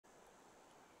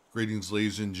Greetings,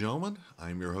 ladies and gentlemen.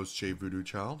 I'm your host, Jay Voodoo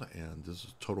Child, and this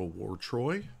is Total War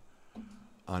Troy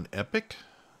on Epic.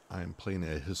 I'm playing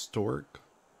a historic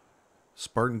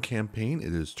Spartan campaign.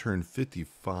 It is turn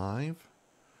 55.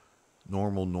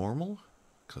 Normal,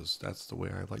 because that's the way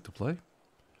I like to play.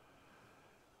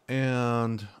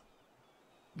 And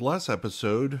last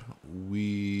episode,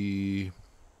 we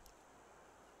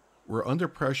were under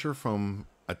pressure from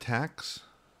attacks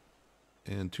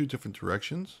in two different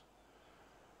directions.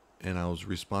 And I was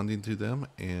responding to them,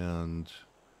 and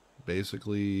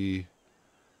basically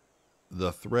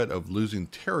the threat of losing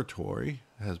territory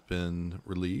has been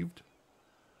relieved.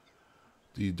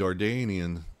 The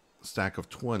Dardanian stack of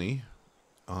 20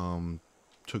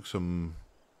 took some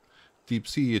deep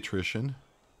sea attrition,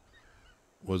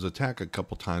 was attacked a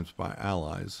couple times by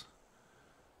allies.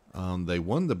 They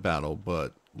won the battle,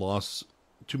 but lost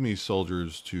too many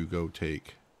soldiers to go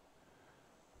take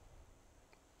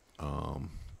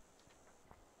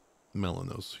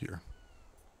Milos.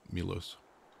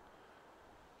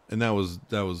 And that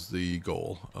was the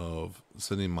goal of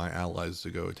sending my allies to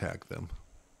go attack them.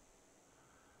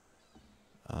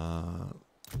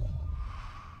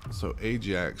 So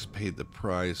Ajax paid the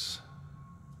price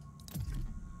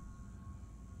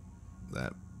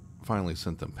that finally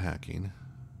sent them packing.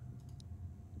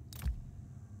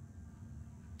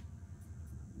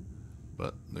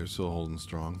 But they're still holding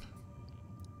strong.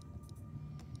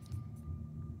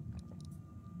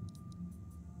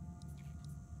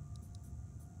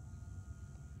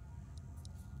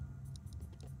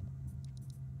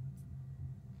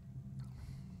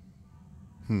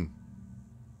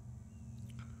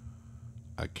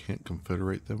 I can't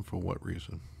confederate them for what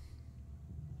reason?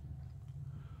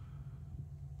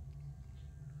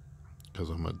 Because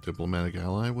I'm a diplomatic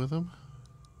ally with them?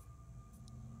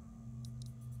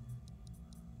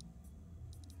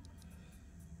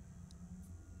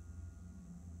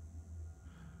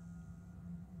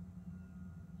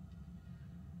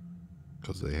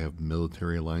 Because they have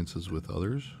military alliances with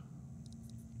others?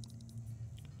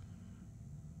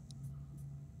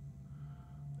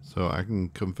 So I can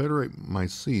confederate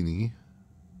Mycenae,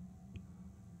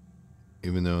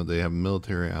 even though they have a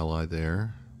military ally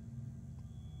there.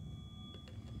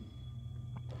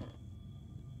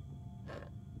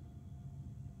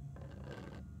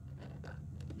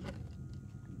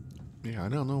 Yeah, I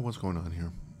don't know what's going on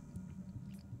here.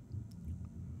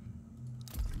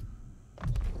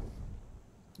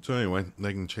 So anyway,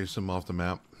 they can chase them off the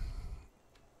map.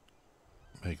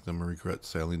 Make them regret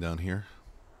sailing down here.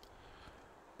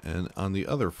 And on the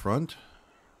other front,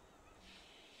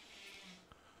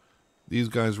 these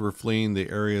guys were fleeing the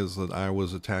areas that I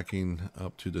was attacking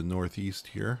up to the northeast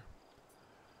here.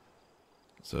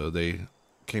 So they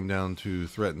came down to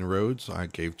threaten roads. I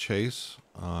gave chase.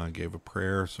 I gave a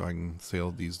prayer so I can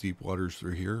sail these deep waters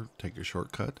through here, take a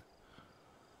shortcut.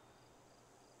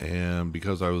 And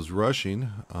because I was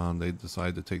rushing, they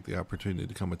decided to take the opportunity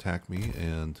to come attack me.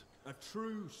 And a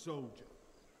true soldier.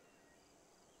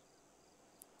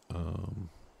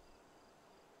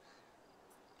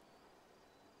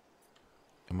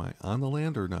 Am I on the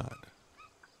land or not?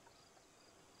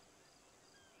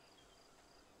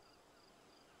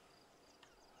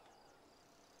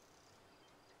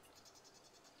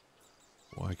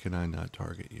 Why can I not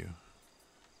target you?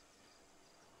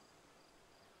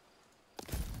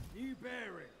 New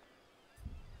bearing.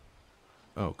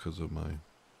 Oh, because of my...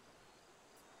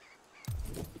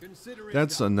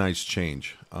 That's a nice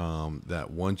change.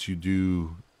 That once you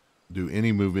do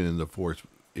any movement in the force,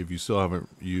 if you still haven't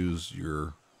used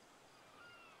your...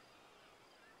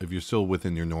 If you're still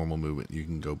within your normal movement, you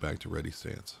can go back to ready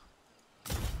stance.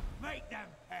 Make them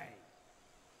pay.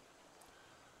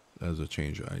 That is a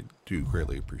change I do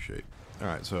greatly appreciate.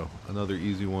 Alright, so another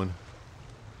easy one.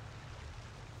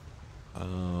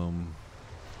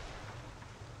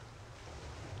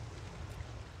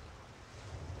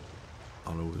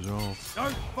 Auto resolve.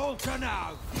 Don't falter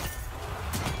now.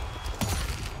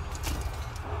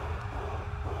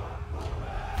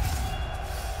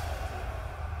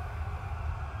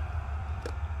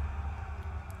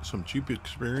 Some cheap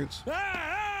experience.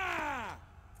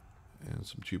 And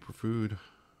some cheaper food.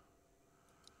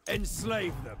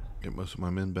 Enslave them. Get most of my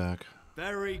men back.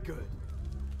 Very good.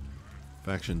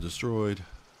 Faction destroyed.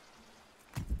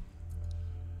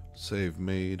 Save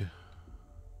made.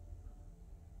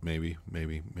 Maybe.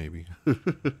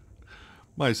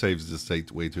 My saves just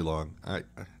take way too long.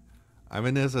 I'm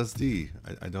an SSD.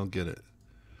 I don't get it.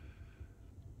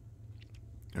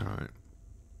 All right.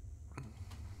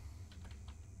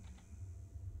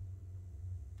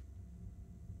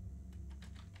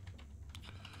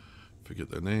 Forget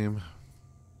their name.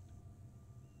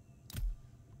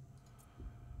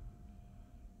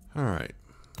 All right.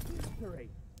 Victory.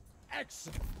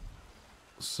 Excellent.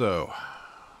 So,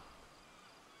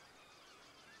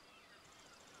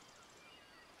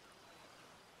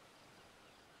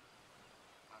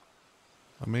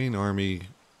 my main army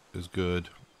is good.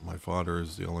 My father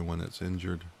is the only one that's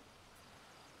injured.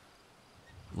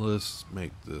 Let's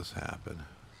make this happen.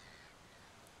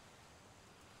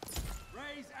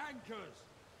 Raise anchors.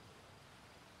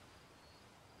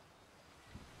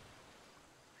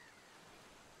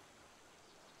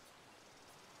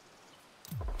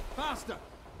 Faster.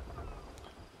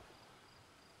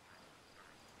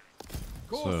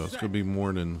 So it's going to be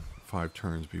more than 5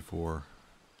 turns before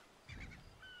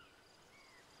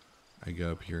I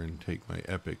go up here and take my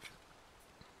epic.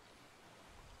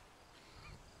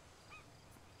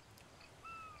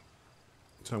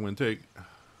 So I'm going to take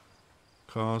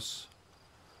costs.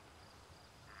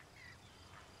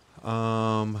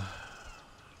 I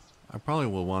probably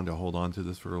will want to hold on to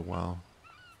this for a while,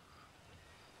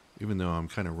 even though I'm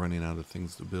kind of running out of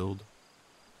things to build.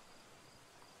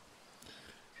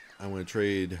 I'm going to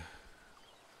trade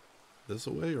this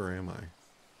away, or am I?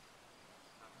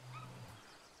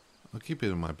 I'll keep it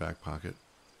in my back pocket.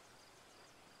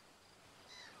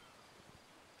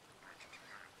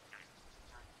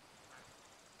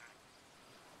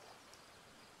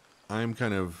 I'm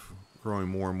kind of growing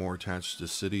more and more attached to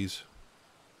cities.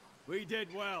 We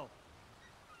did well.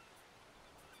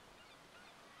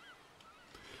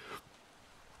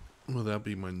 Will that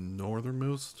be my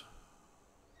northernmost?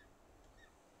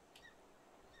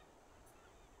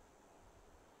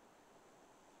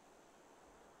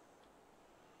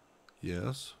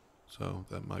 Yes. So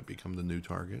that might become the new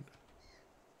target.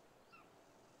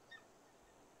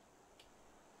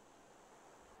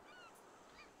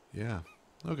 Yeah.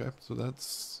 Okay. So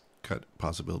that's cut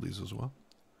possibilities as well.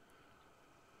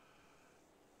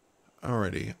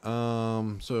 Alrighty.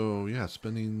 So yeah,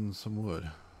 spending some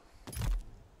wood.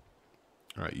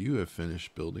 Alright, you have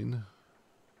finished building.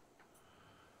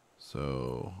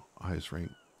 So highest rank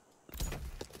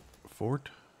fort.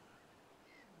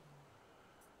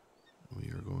 We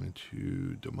are going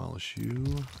to demolish you.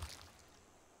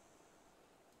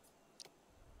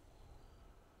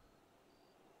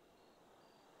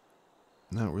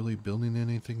 Not really building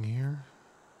anything here.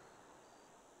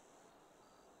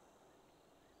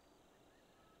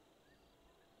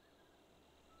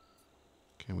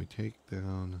 Can we take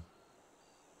down?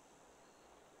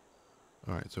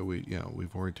 All right, so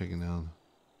we've already taken down.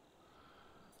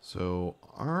 So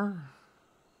our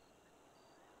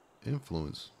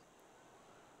influence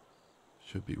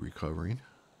should be recovering,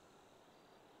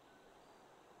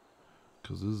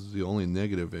 because this is the only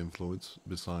negative influence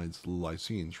besides the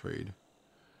Lycian trade,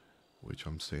 which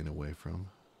I'm staying away from.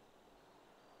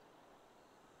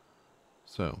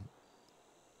 So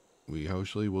we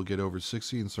hopefully will get over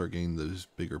 60 and start getting those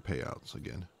bigger payouts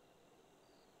again.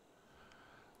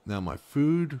 Now my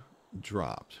food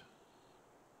dropped.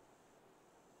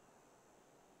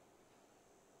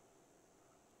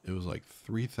 It was like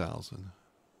 3,000.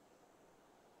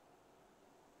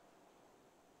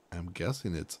 I'm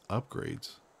guessing it's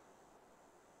upgrades.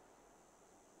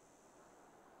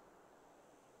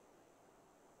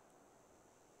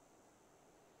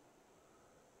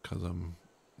 Because I'm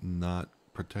not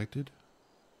protected.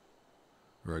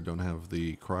 Or I don't have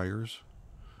the criers.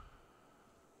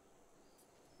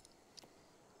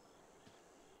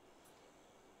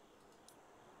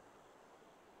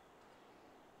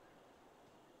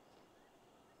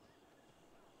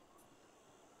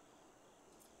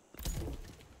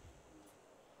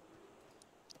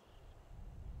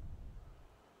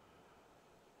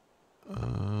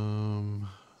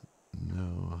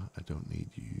 No, I don't need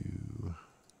you.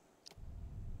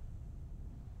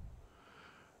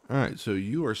 Alright, so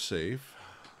you are safe.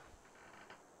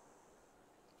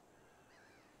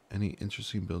 Any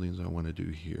interesting buildings I want to do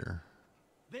here?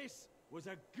 This was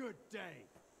a good day.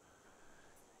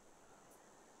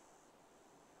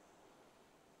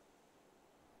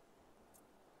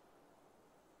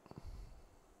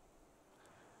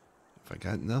 If I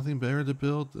got nothing better to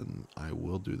build, then I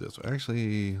will do this.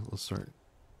 Actually, let's start.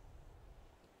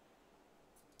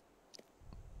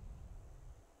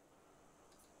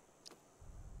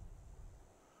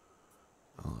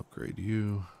 I'll upgrade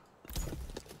you.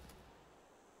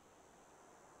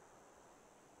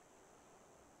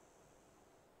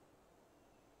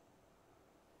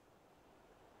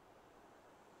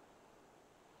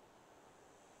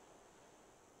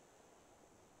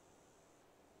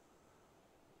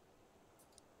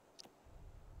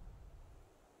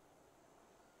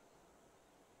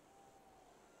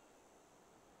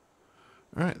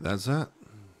 All right, that's that.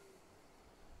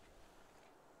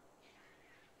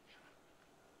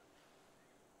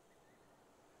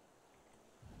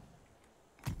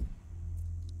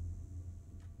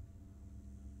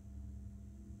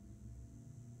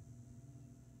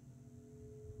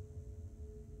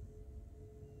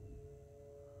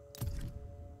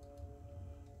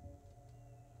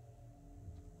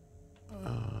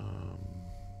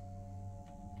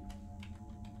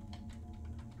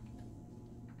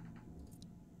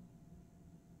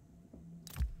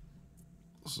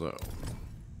 So,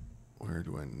 where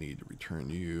do I need to return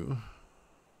you?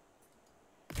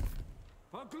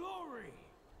 For glory!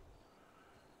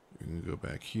 You're going to go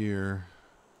back here.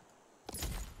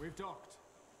 We've docked.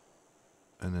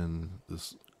 And then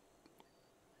this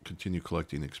continue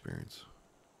collecting experience.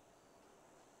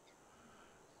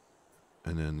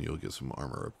 And then you'll get some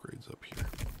armor upgrades up here.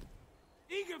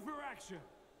 Eager for action!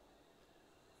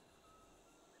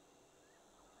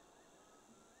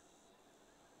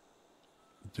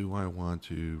 Do I want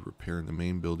to repair the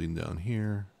main building down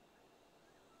here?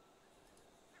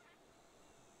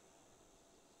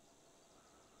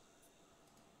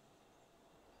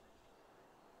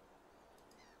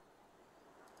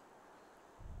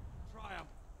 Triumph!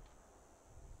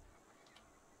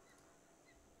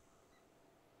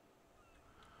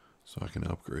 So I can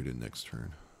upgrade it next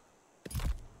turn.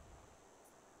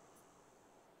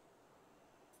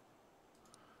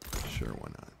 Sure,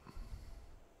 why not?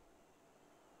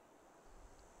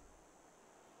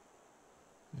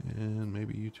 And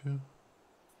maybe you too?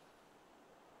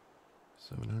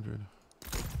 700.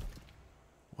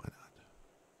 Why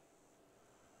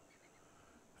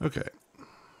not? Okay.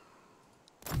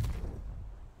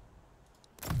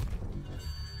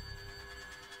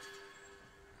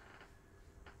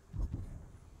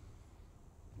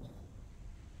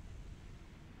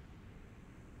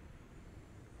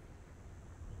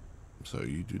 So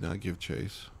you do not give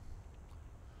chase.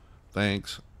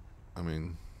 Thanks. I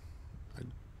mean, I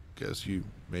guess you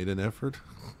made an effort.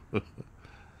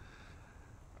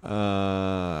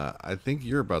 I think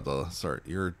you're about to start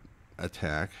your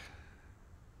attack.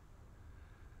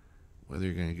 Whether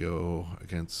you're going to go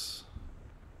against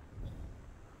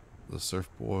the Surf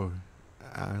Boy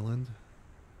Island.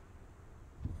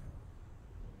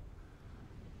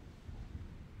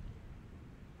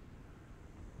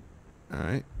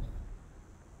 Alright.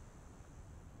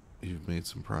 You've made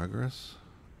some progress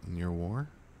in your war.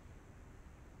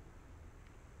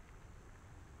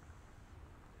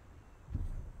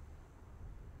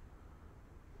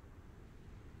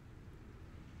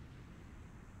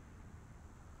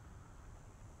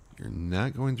 You're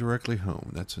not going directly home.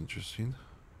 That's interesting.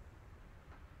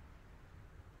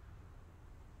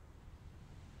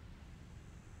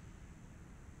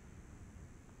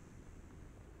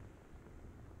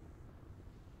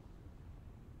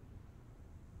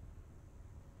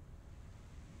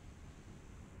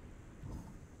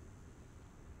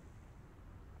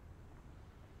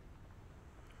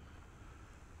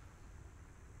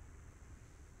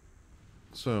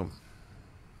 So,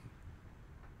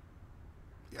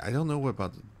 I don't know what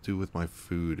about to do with my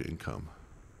food income.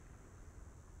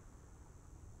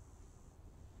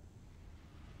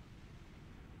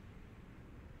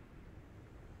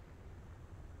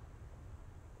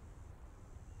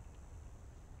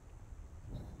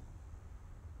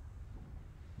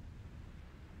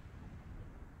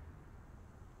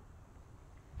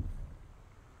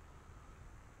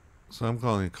 So I'm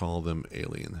going to call them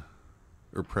alien.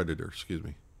 Or predator, excuse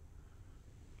me.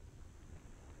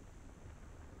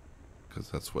 Because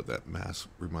that's what that mask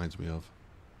reminds me of.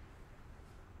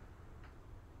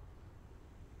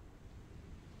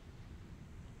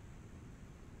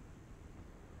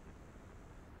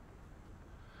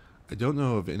 I don't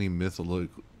know of any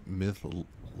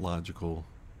mythological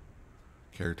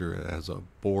character that has a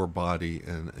boar body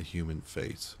and a human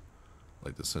face.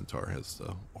 Like the centaur has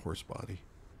the horse body.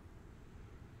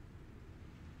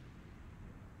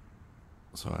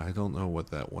 So I don't know what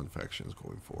that one faction is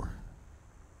going for.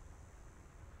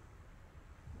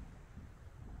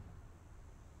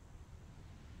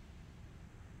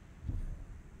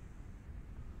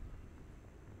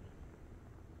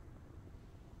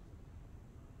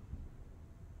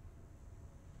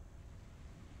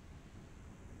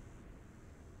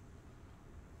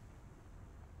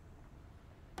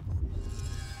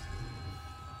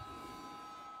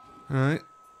 Alright.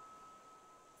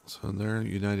 So they're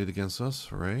united against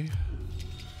us, Ray.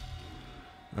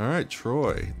 Alright,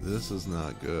 Troy. This is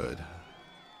not good.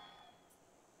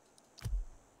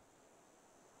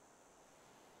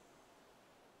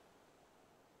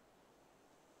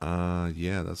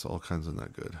 Yeah, that's all kinds of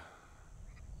not good.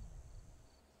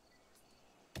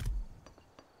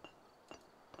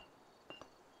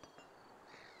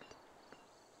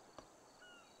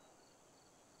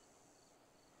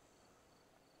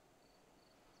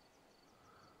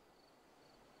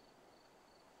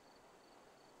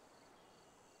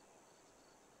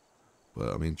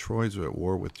 But, I mean, Troy's at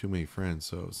war with too many friends,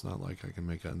 so it's not like I can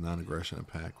make a non-aggression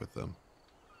pact with them.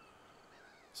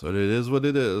 So it is what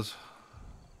it is.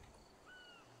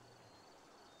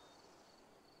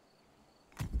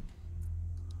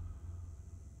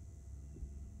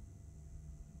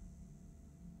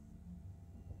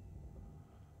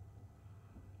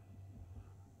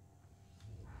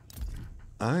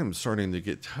 I'm starting to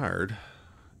get tired,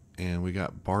 and we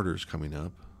got barters coming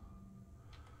up.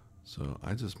 So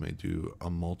I just may do a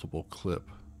multiple clip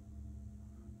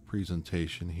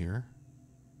presentation here.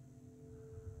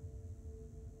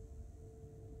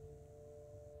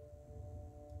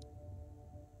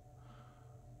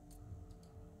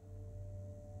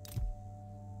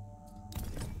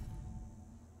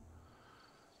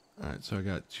 Alright, so I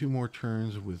got 2 more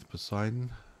turns with Poseidon.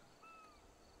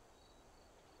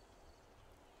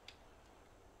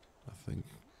 I think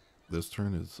this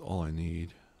turn is all I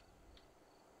need.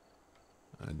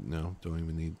 No, don't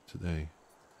even need today.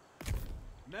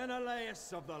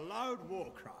 Menelaus of the loud war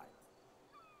cry.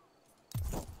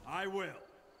 I will.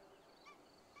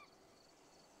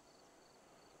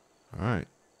 Alright.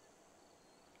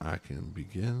 I can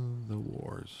begin the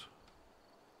wars.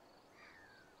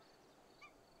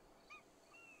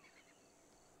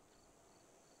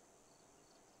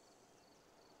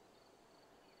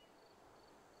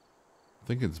 I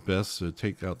think it's best to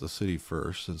take out the city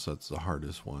first, since that's the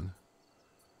hardest one.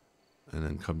 And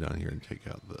then come down here and take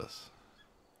out this.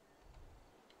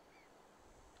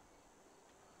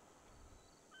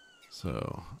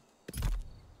 So,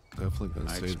 definitely going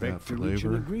to save that for labor. I expect to reach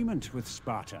an labor. agreement with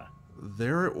Sparta.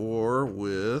 They're at war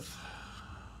with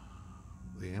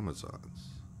the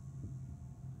Amazons.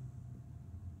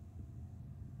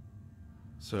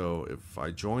 So, if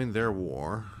I join their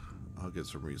war, I'll get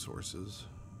some resources.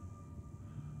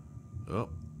 Oh.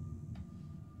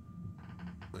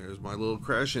 There's my little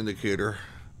crash indicator.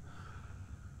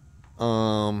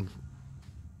 But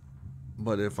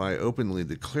if I openly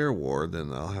declare war,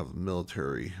 then I'll have a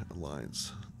military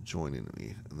alliance joining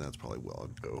me, and that's probably where I'll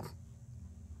go.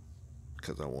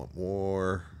 Because I want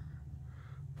more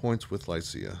points with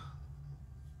Lycia.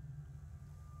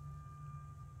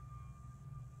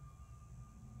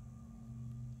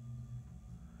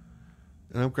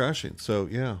 And I'm crashing. So,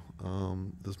 yeah,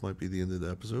 this might be the end of the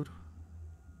episode.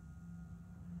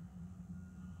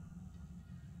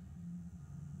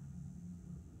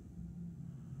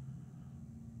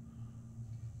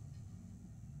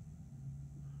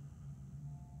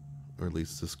 Or at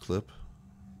least this clip.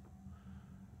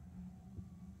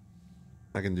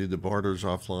 I can do the barters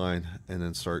offline and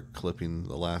then start clipping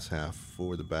the last half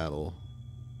for the battle,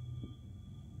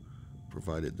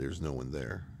 provided there's no one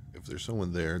there. If there's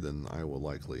someone there, then I will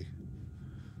likely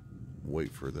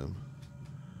wait for them.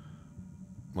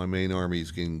 My main army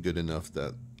is getting good enough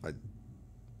that I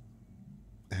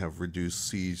have reduced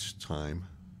siege time.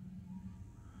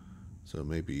 So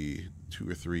maybe 2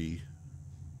 or 3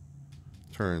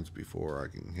 turns before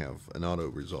I can have an auto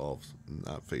resolve and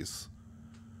not face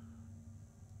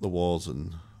the walls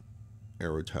and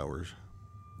arrow towers.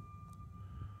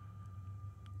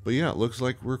 But yeah, it looks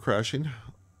like we're crashing.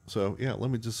 So yeah, let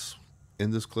me just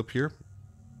end this clip here,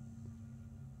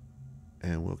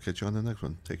 and we'll catch you on the next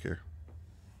one. Take care.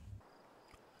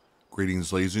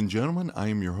 Greetings, ladies and gentlemen. I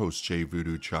am your host, Jay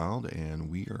Voodoo Child,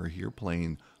 and we are here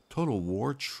playing Total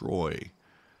War Troy.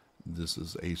 This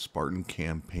is a Spartan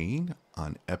campaign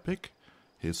on Epic,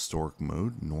 Historic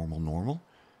Mode, Normal,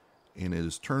 and it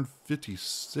is turn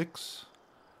 56.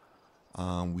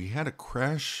 We had a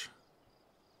crash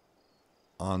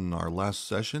on our last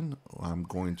session. I'm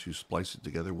going to splice it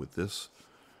together with this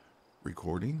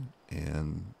recording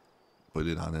and put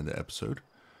it on an episode.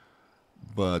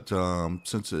 But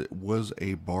since it was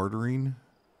a bartering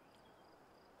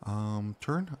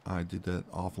turn, I did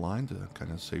that offline to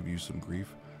kind of save you some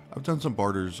grief. I've done some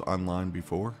barters online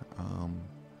before,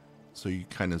 so you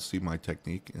kind of see my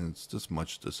technique, and it's just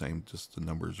much the same, just the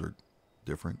numbers are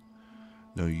different.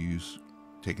 No use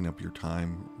taking up your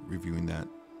time reviewing that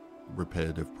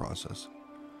repetitive process.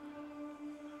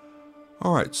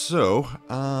 Alright, so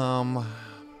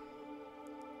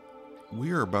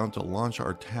we are about to launch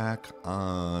our attack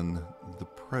on the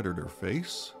Predator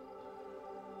face.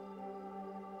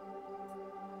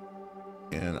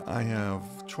 And I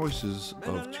have choices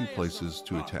of 2 places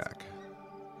to attack.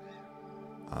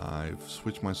 I've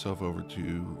switched myself over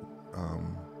to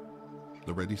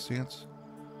the ready stance.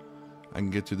 I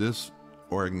can get to this,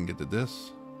 or I can get to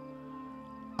this.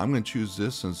 I'm going to choose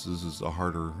this since this is a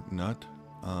harder nut.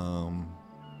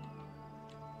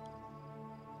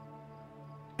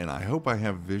 And I hope I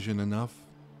have vision enough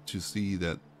to see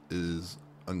that it is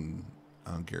on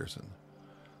garrison.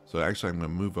 So actually I'm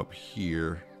going to move up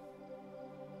here.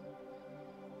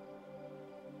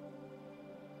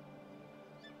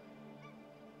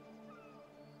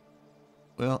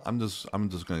 Well, I'm just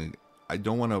going to, I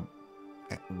don't want to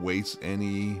waste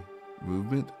any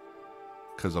movement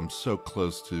because I'm so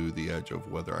close to the edge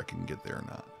of whether I can get there or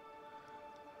not.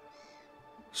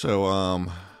 So,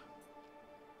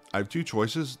 I have two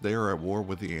choices. They are at war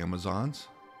with the Amazons.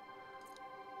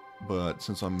 But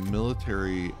since I'm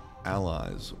military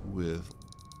allies with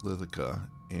Lithica,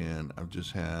 and I've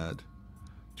just had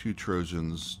two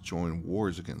Trojans join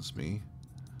wars against me,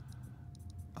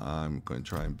 I'm going to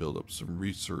try and build up some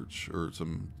research or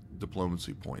some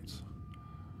diplomacy points.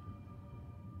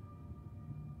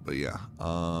 But yeah,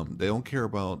 they don't care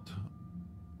about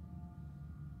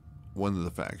one of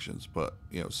the factions, but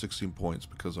 16 points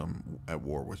because I'm at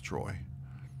war with Troy.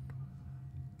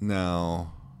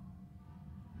 Now,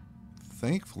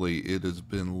 thankfully, it has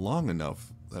been long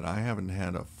enough that I haven't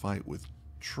had a fight with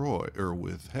Troy or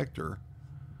with Hector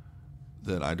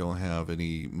that I don't have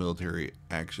any military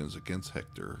actions against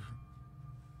Hector.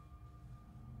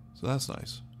 So that's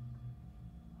nice.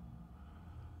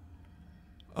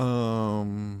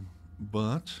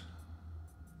 But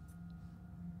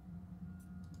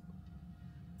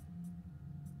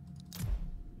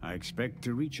I expect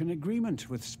to reach an agreement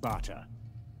with Sparta.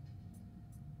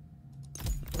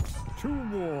 To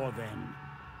war, then.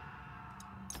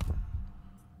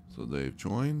 so they've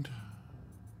joined.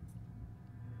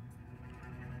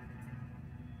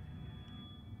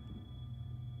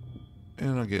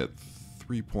 And I get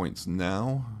 3 points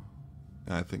now.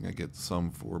 I think I get some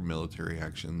for military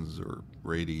actions or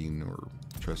raiding or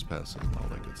trespassing, all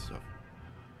that good stuff.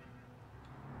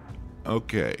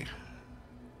 Okay.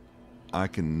 I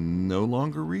can no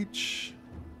longer reach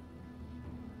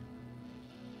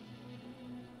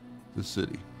the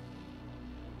city.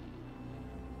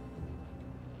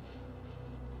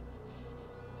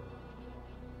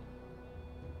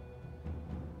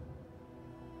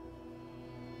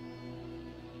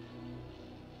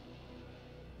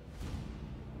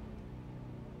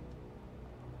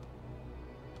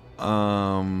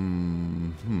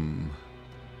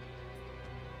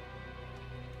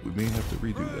 We may have to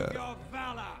redo that. Your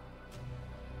valor.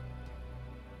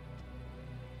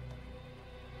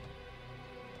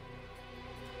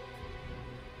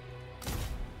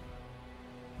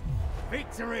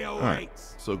 Victory awaits. All right,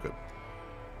 so good.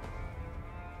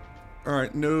 All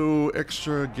right, no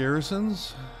extra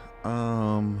garrisons.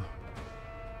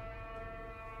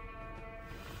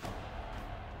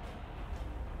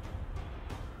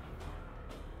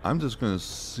 I'm just going to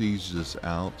siege this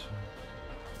out.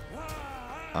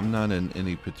 I'm not in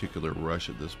any particular rush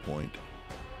at this point.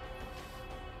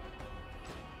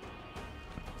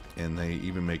 And they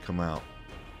even may come out.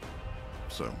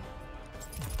 So.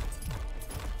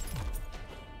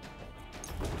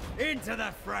 Into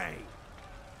the fray.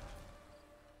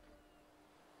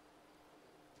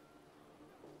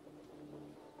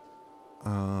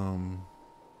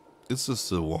 It's just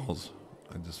the walls.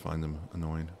 I just find them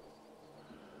annoying.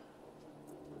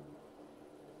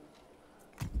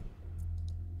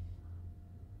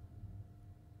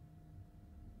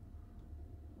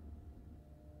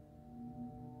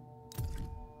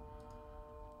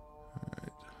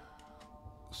 Alright.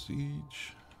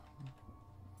 Siege.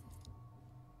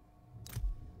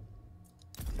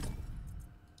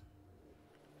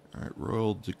 Alright,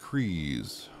 royal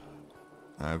decrees.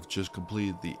 I've just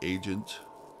completed the agent,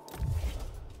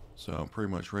 so I'm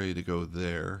pretty much ready to go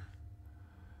there.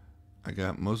 I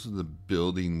got most of the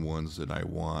building ones that I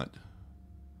want.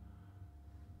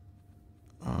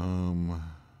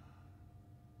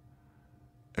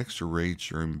 Extra rage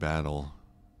during battle.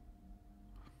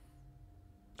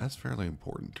 That's fairly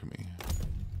important to me.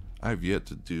 I've yet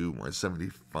to do my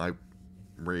 75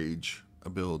 rage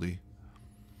ability.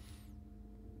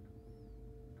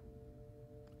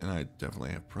 And I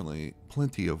definitely have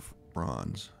plenty of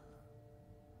bronze.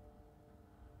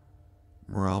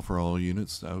 Morale for all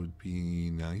units, that would be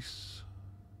nice.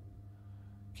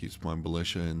 Keeps my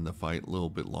militia in the fight a little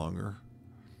bit longer.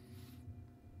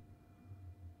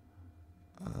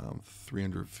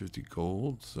 350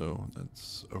 gold, so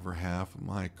that's over half of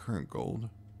my current gold.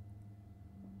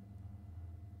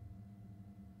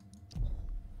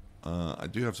 I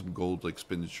do have some gold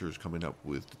expenditures coming up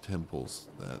with the temples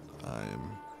that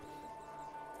I'm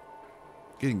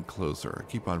getting closer.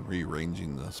 I keep on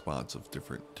rearranging the spots of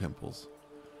different temples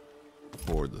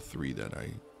for the 3 that I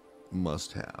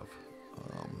must have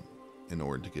in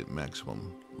order to get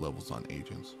maximum levels on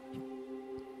agents.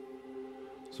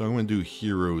 So I'm going to do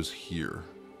heroes here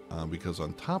because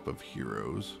on top of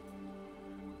heroes,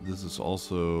 this is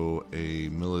also a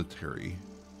military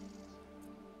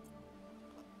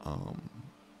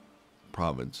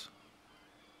province.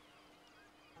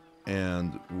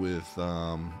 And with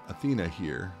Athena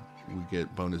here, we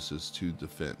get bonuses to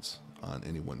defense on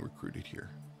anyone recruited here.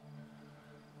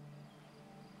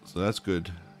 So that's good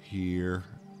here.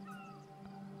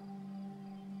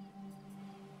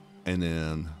 And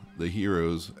then the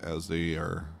heroes as they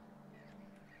are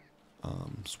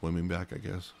swimming back, I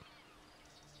guess.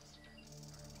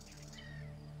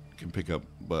 Can pick up,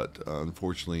 but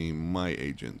unfortunately my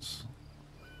agents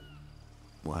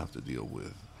will have to deal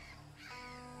with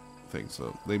things.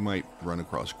 So they might run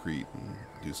across Crete and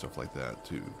do stuff like that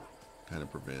to kind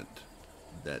of prevent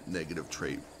that negative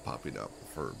trait popping up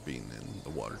for being in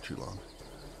the water too long.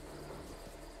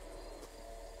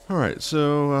 Alright,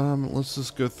 so let's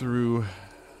just go through.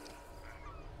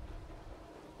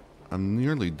 I'm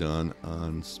nearly done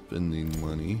on spending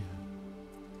money,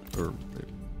 or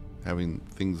having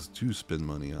things to spend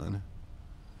money on.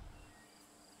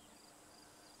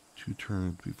 2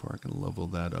 turns before I can level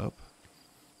that up.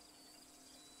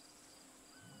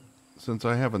 Since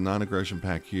I have a non-aggression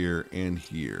pack here and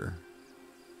here,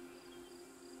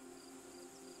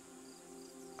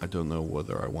 I don't know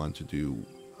whether I want to do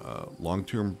a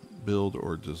long-term build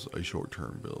or just a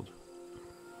short-term build.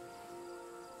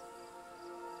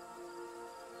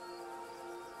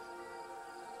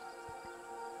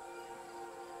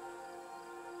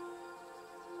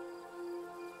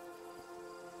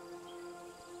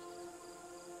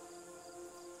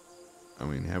 I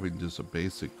mean, having just a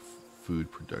basic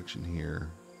food production here,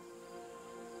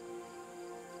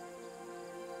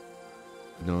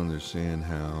 I don't understand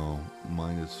how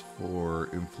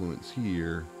 -4 influence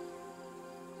here,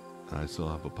 and I still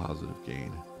have a positive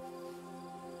gain.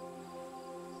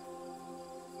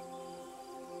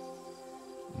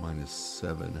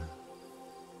 -7.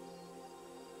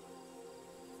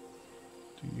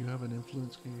 Do you have an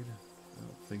influence gain? I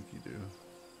don't think you do.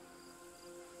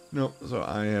 No, so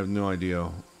I have no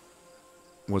idea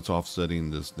what's offsetting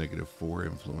this -4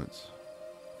 influence.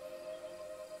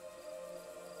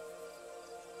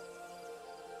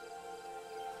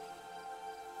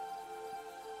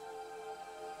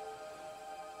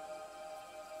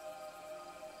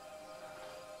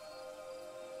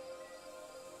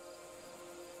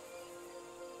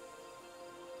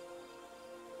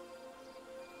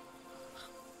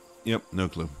 Yep, no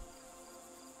clue.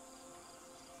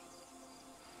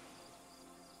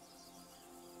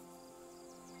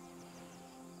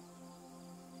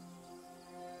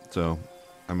 So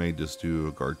I may just do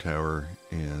a guard tower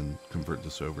and convert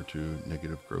this over to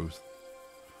negative growth.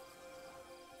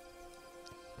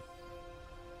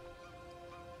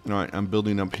 Alright, I'm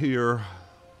building up here.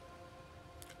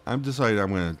 I've decided I'm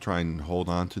going to try and hold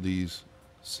on to these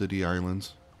city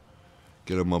islands.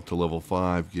 Get them up to level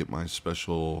 5. Get my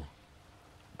special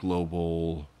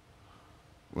global...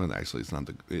 Well, actually, it's not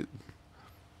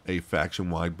a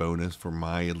faction-wide bonus for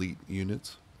my elite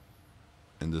units.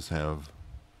 And just have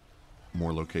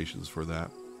more locations for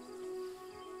that.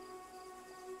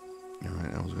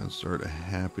 Alright, I was going to start a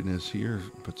happiness here.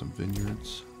 Put some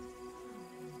vineyards.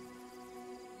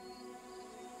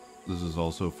 This is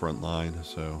also front line,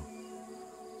 so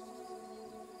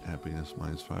happiness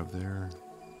 -5 there.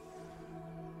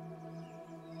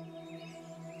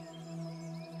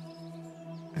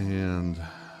 And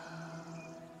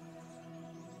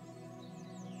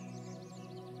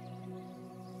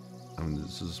I mean,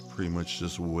 this is pretty much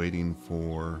just waiting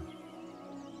for,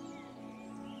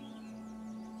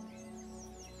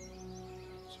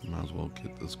 so might as well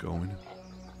get this going.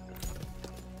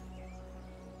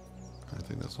 I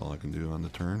think that's all I can do on the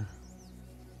turn.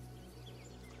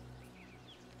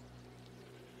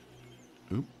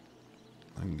 Oop,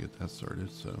 I can get that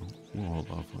started, so we'll hold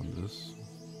off on this.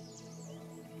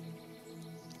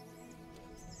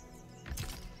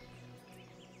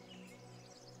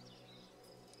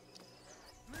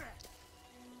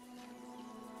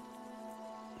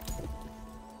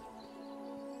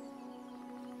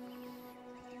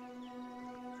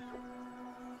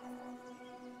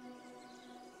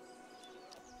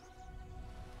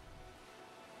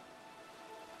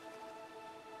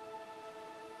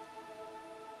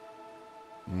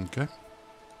 Okay.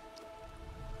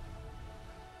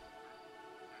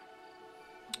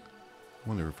 I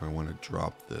wonder if I want to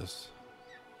drop this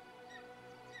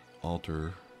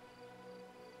altar,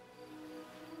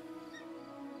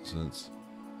 since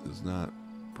it's not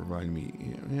providing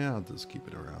me. Yeah, I'll just keep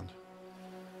it around.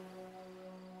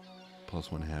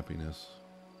 +1 happiness.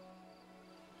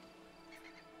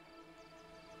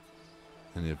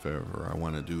 And if ever I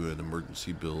want to do an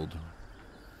emergency build.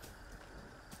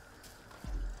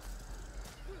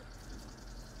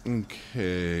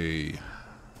 Okay.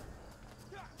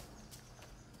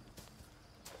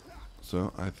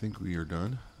 So I think we are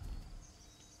done.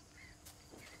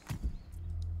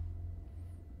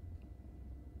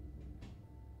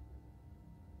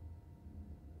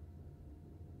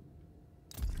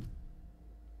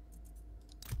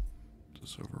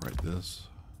 Just overwrite this.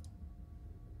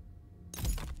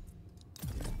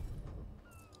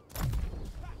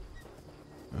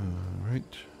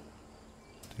 Alright.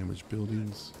 Damaged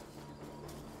buildings.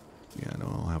 Yeah, no, I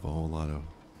don't have a whole lot of...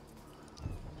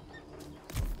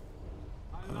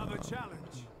 I love a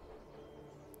challenge.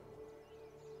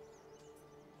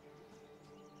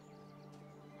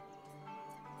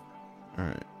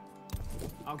 Alright.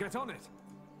 I'll get on it.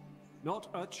 Not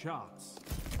a chance.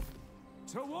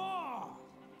 To war!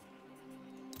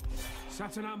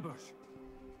 Set an ambush.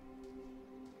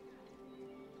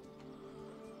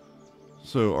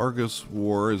 So Argus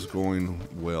War is going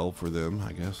well for them,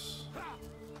 I guess.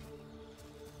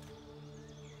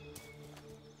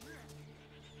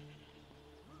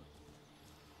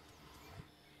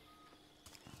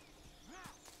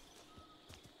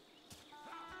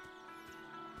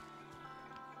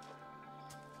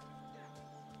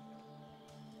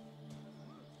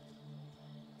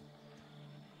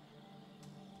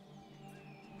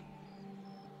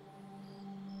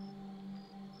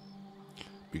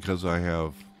 Because I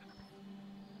have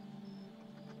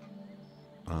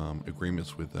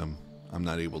agreements with them, I'm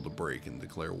not able to break and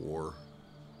declare war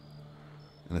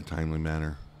in a timely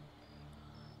manner.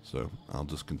 So I'll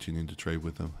just continue to trade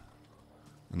with them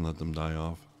and let them die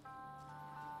off.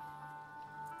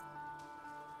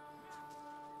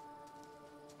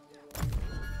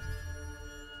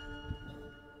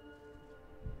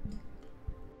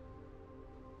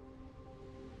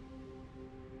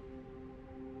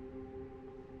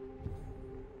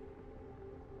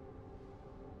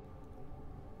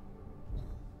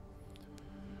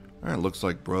 Alright, looks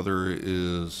like brother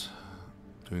is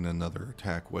doing another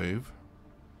attack wave.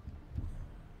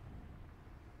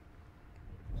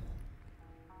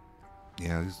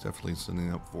 Yeah, he's definitely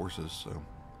sending up forces, so.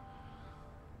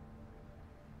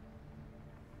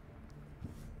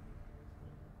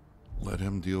 Let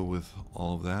him deal with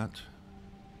all of that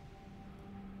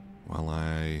while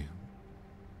I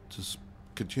just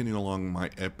continue along my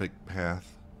epic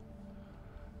path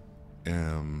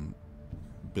and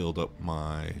build up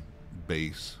my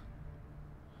base.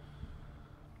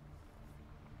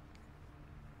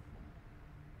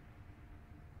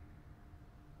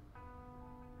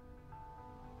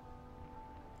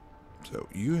 So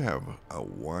you have a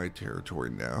wide territory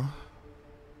now.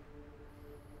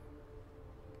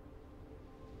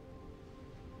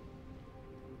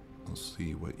 Let's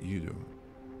see what you do.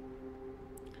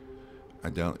 I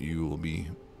doubt you will be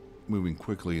moving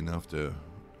quickly enough to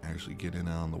actually get in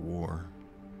on the war.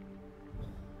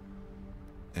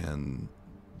 And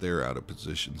they're out of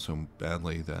position so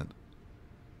badly that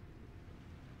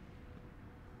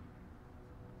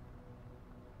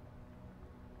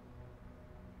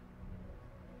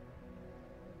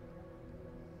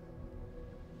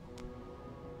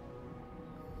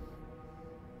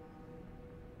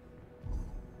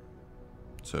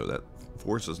so that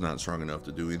force is not strong enough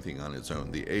to do anything on its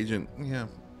own. The agent, yeah,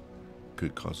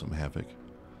 could cause some havoc.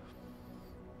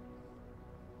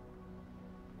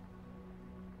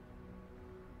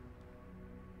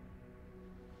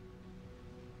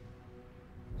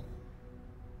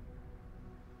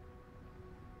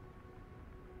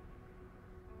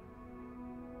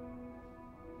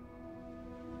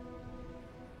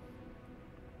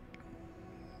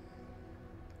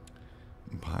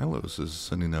 Pylos is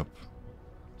sending up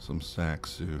some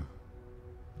stacks to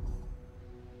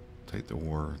take the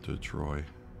war to Troy.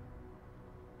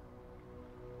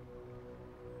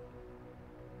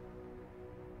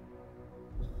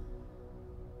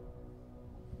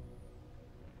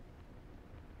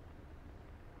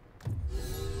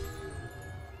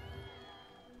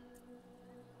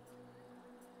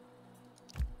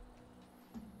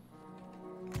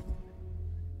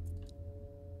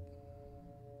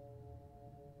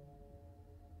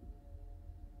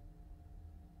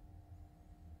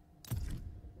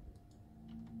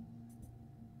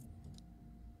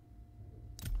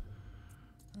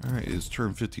 Alright, it's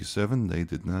turn 57. They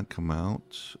did not come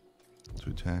out to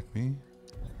attack me.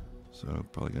 So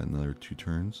probably got another 2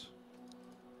 turns.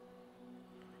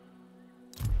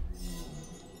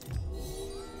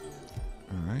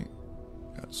 Alright,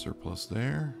 got surplus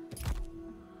there.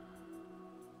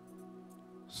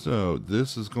 So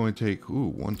this is going to take,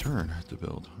 1 turn to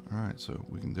build. Alright, so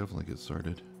we can definitely get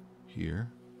started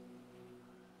here.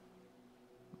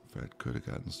 In fact, could have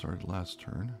gotten started last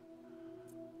turn.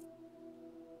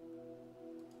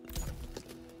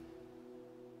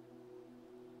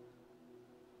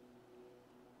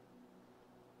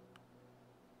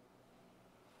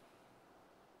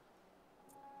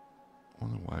 I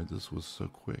wonder why this was so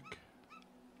quick.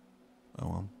 Oh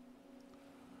well.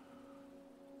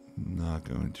 Not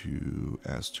going to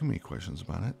ask too many questions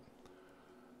about it.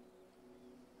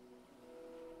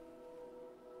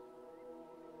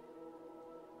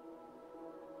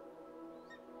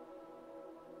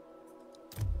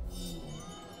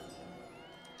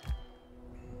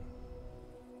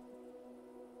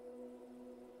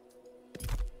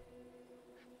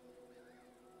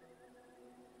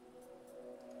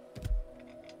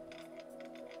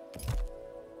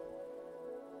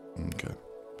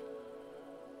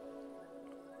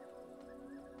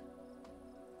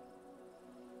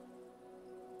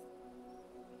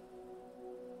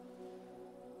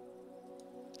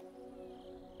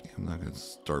 I'm not going to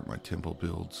start my temple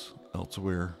builds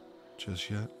elsewhere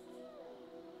just yet.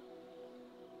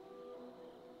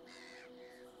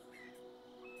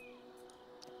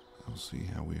 We'll see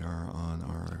how we are on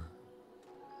our...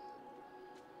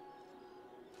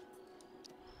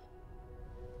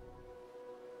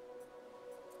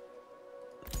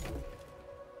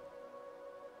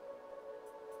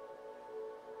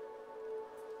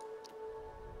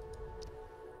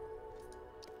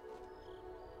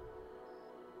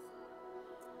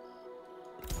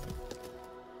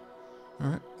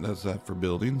 Alright, that's that for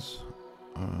buildings.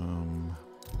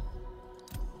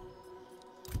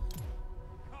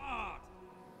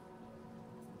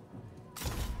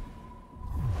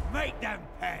 Make them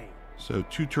pay. So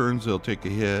 2 turns they'll take a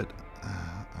hit.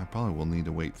 I probably will need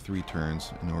to wait 3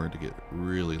 turns in order to get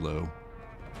really low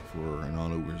for an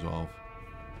auto resolve.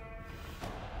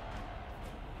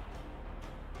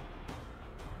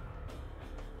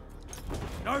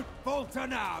 Don't falter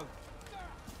now.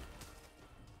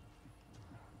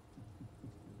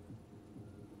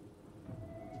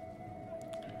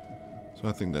 So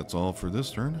I think that's all for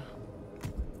this turn.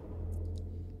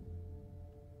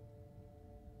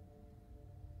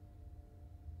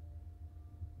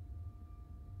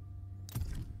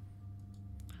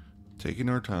 Taking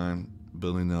our time,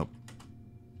 building up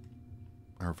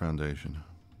our foundation.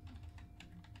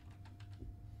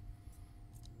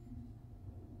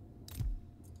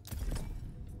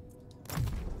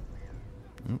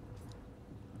 Oop.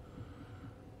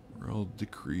 Royal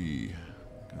decree.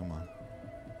 Come on.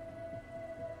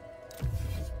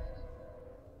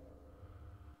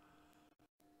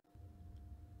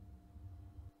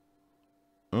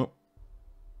 Oh.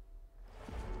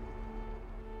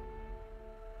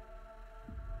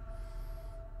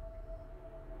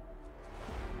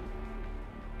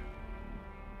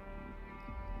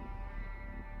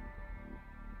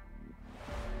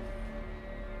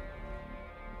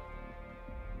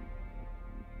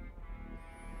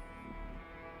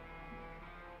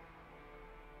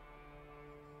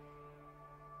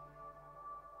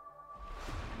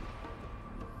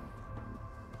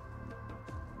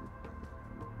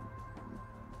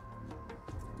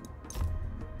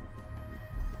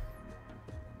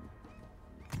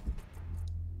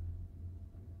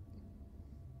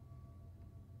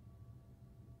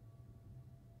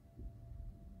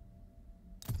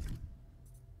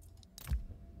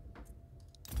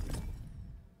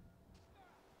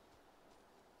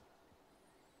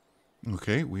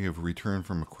 Okay, we have returned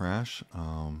from a crash.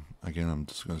 Again, I'm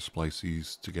just going to splice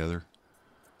these together.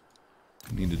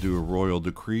 Need to do a royal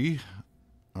decree.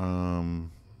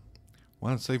 Want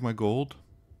to save my gold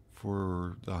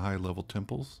for the high level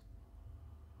temples.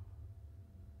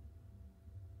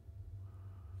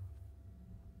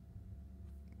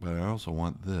 But I also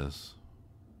want this.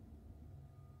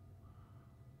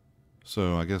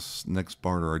 So I guess next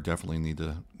barter I definitely need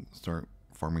to start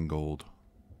farming gold.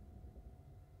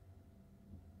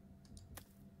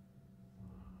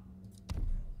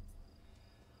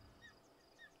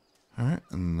 Alright,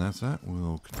 and that's that.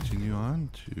 We'll continue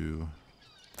on to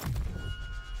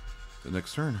the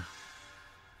next turn.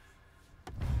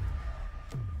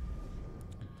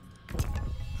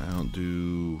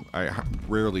 I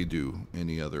rarely do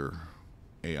any other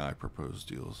AI proposed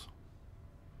deals.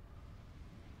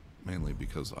 Mainly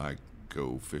because I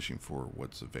go fishing for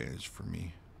what's advantage for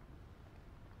me.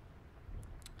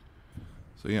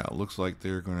 So yeah, it looks like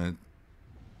they're going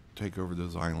to take over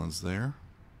those islands there.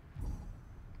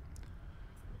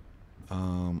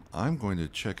 I'm going to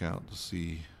check out to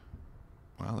see...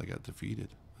 Wow, they got defeated.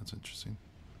 That's interesting.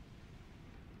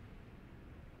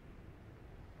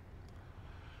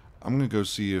 I'm going to go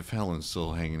see if Helen's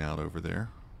still hanging out over there.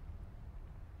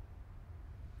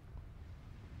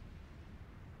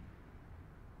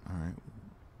 Alright.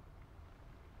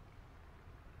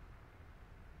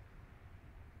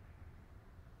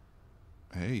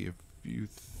 Hey, if you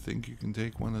think you can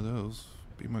take one of those,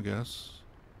 be my guest.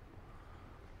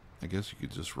 I guess you could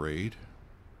just raid.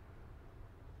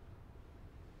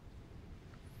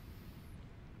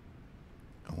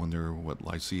 I wonder what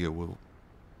Lycia will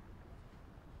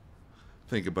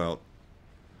think about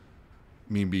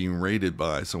me being raided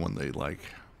by someone they like.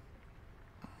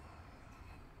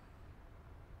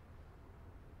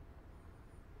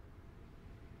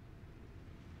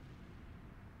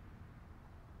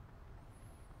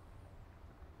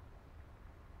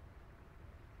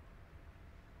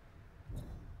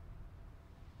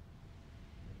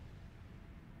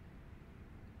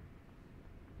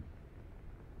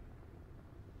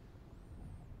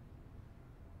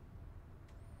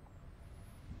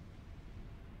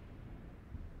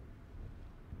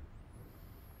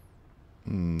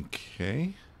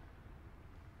 Okay.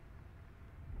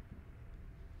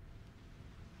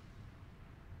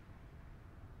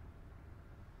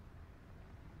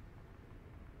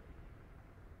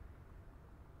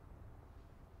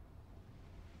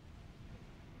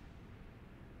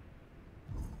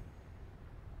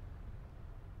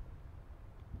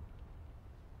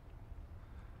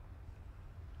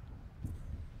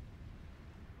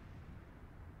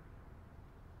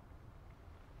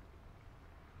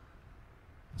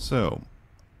 So,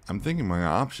 I'm thinking my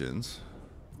options.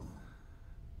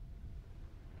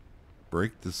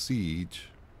 Break the siege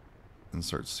and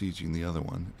start sieging the other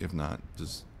one. If not,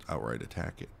 just outright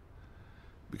attack it.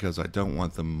 Because I don't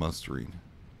want them mustering.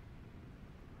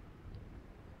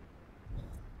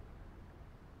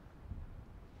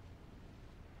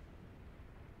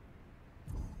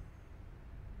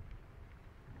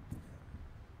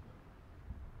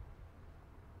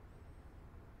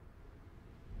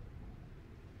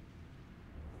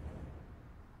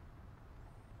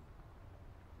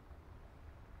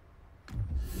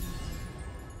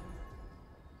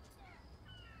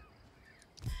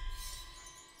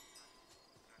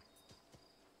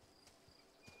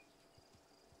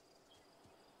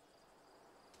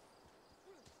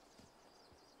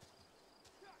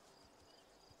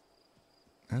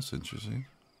 That's interesting.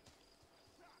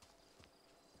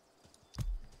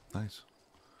 Nice.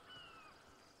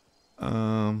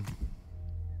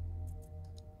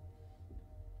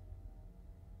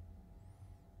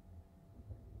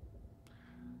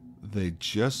 They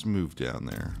just moved down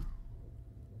there.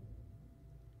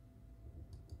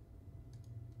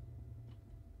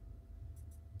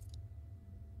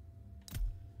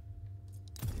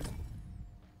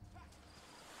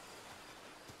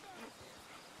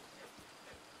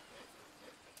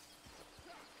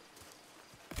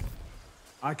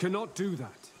 I cannot do that.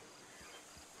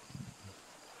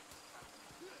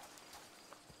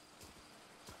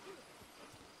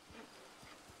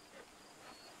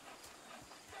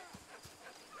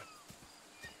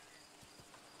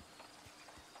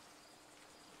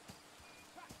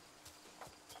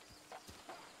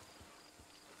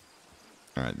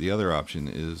 Alright, the other option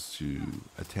is to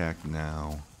attack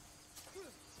now.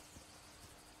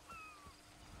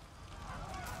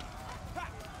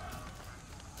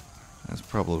 That's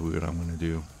probably what I'm going to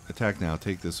do. Attack now,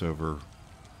 take this over,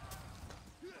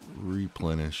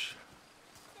 replenish.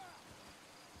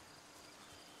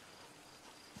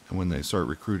 And when they start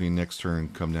recruiting next turn,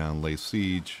 come down, lay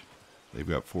siege. They've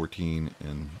got 14,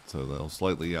 and so they'll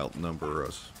slightly outnumber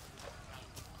us.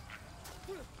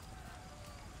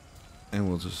 And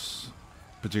we'll just,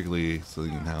 particularly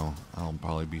seeing how I'll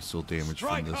probably be still damaged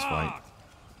from this fight.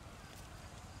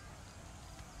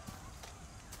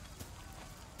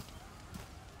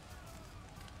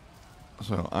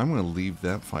 So I'm going to leave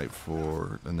that fight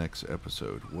for the next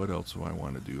episode. What else do I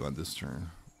want to do on this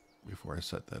turn before I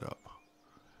set that up?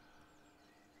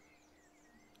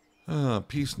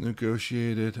 Peace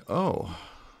negotiated. Oh.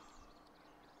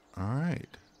 All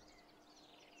right.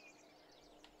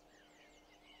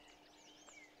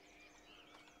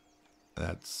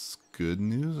 That's good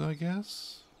news, I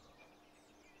guess.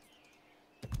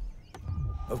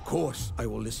 Of course, I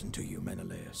will listen to you,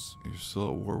 Menelaus. You're still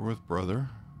at war with brother.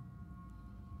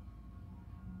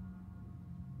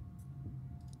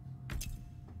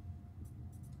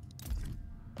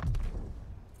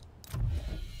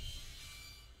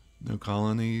 No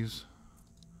colonies.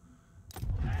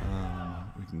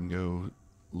 We can go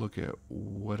look at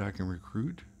what I can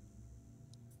recruit.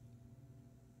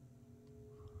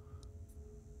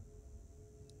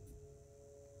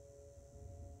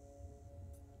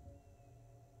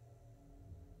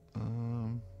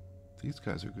 These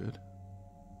guys are good.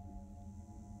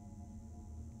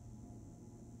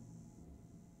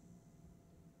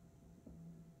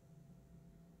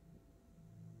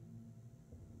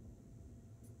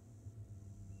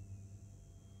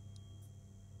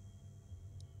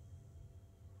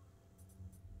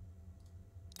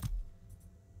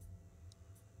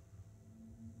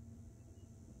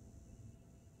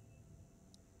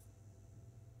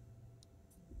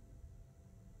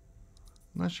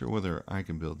 I'm not sure whether I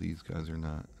can build these guys or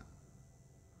not.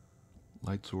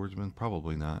 Light swordsman?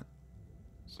 Probably not.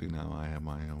 See, now I have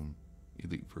my own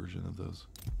elite version of those.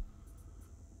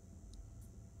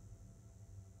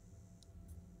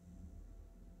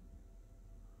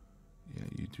 Yeah,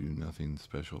 you do nothing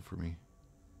special for me.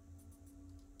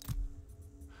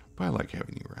 But I like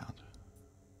having you around.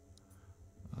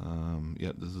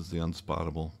 Yeah, this is the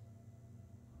unspottable.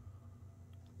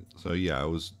 So yeah, I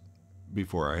was...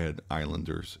 Before I had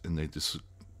islanders, and they just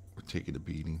were taking a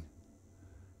beating,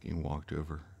 getting walked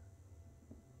over.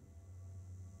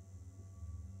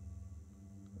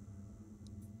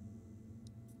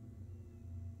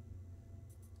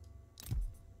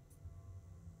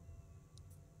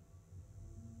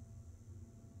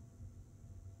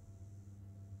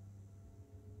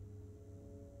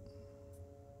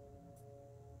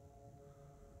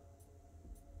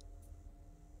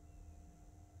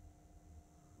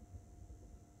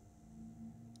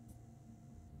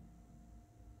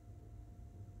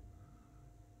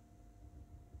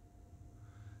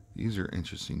 These are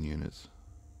interesting units.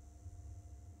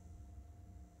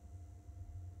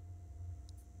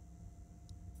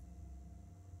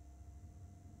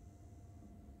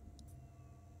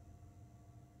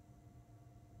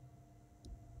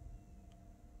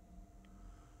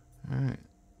 All right.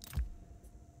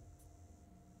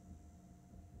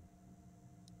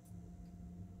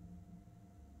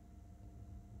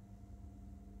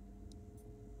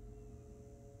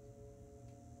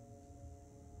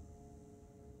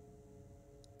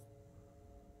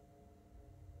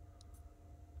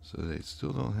 So they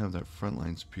still don't have that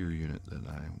frontline spear unit that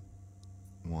I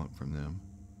want from them.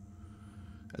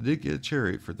 I did get a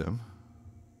chariot for them.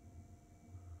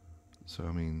 So,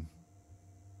 I mean,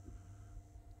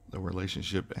 the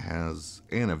relationship has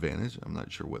an advantage. I'm not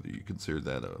sure whether you consider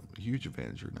that a huge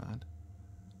advantage or not.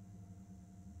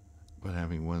 But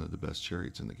having one of the best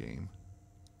chariots in the game.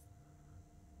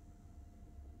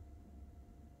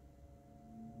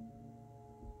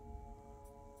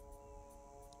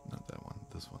 Not that one,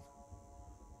 this one.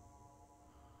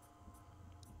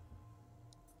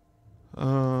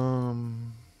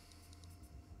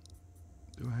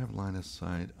 Do I have line of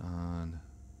sight on?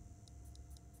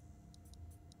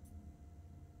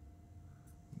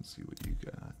 Let's see what you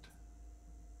got.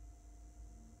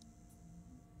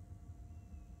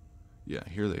 Yeah,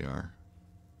 here they are.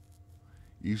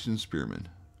 Eastern Spearmen.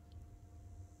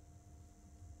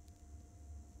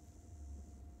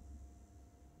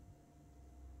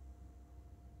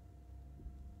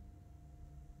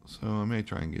 So I may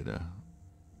try and get a...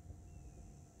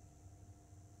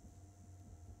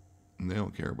 They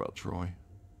don't care about Troy.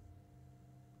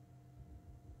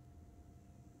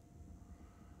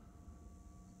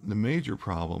 The major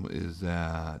problem is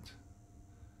that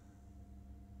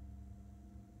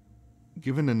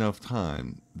given enough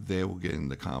time, they will get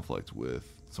into conflict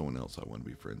with someone else I want to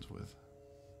be friends with.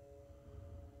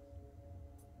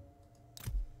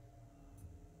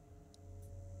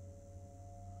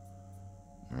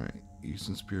 Alright,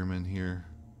 Eastern Spearmen here.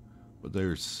 But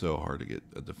they're so hard to get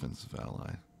a defensive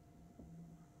ally.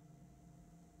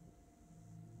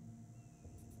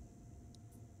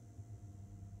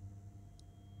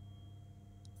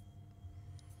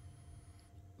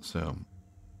 So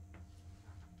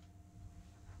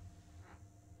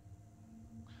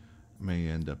I may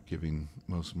end up giving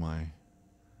most of my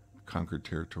conquered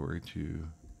territory to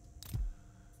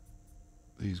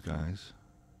these guys.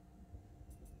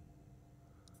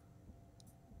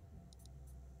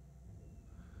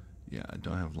 Yeah, I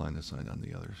don't have line of sight on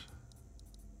the others.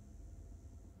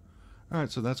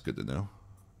 Alright, so that's good to know.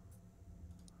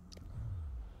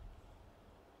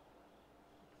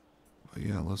 But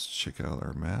yeah, let's check out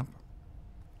our map.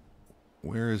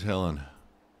 Where is Helen?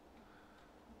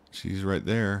 She's right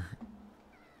there.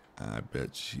 I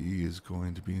bet she is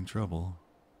going to be in trouble.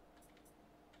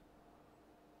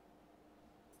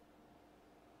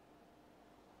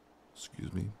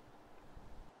 Excuse me.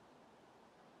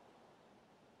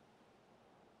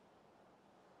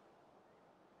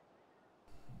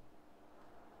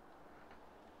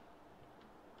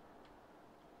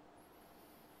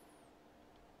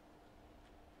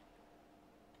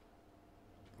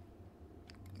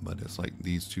 But it's like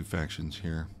these two factions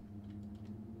here.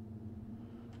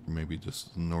 Or maybe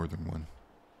just the northern one.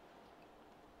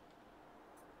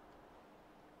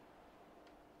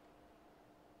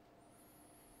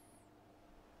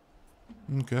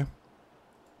 Okay.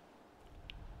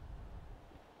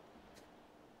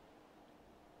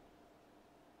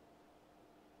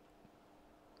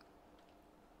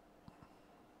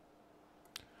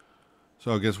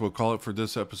 So I guess we'll call it for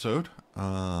this episode.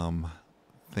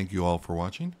 Thank you all for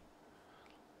watching.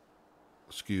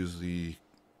 Excuse the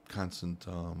constant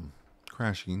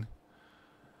crashing.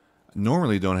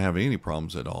 Normally don't have any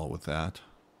problems at all with that.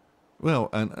 Well,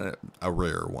 a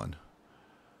rare one.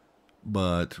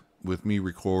 But with me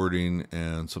recording,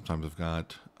 and sometimes I've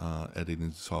got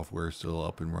editing software still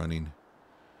up and running.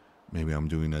 Maybe I'm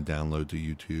doing a download to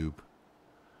YouTube.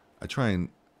 I try and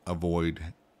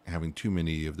avoid having too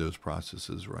many of those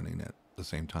processes running at the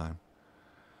same time.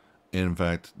 And in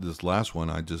fact, this last one,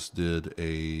 I just did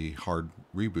a hard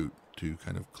reboot to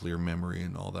kind of clear memory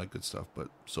and all that good stuff, but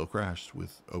still crashed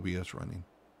with OBS running.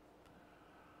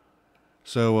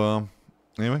 So,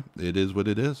 anyway, it is what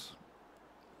it is.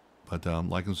 But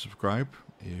like and subscribe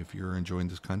if you're enjoying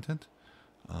this content.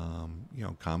 You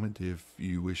know, comment if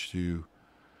you wish to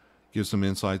give some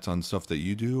insights on stuff that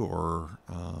you do, or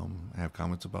have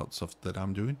comments about stuff that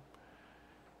I'm doing.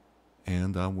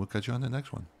 And we'll catch you on the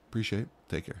next one. Appreciate it.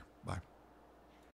 Take care.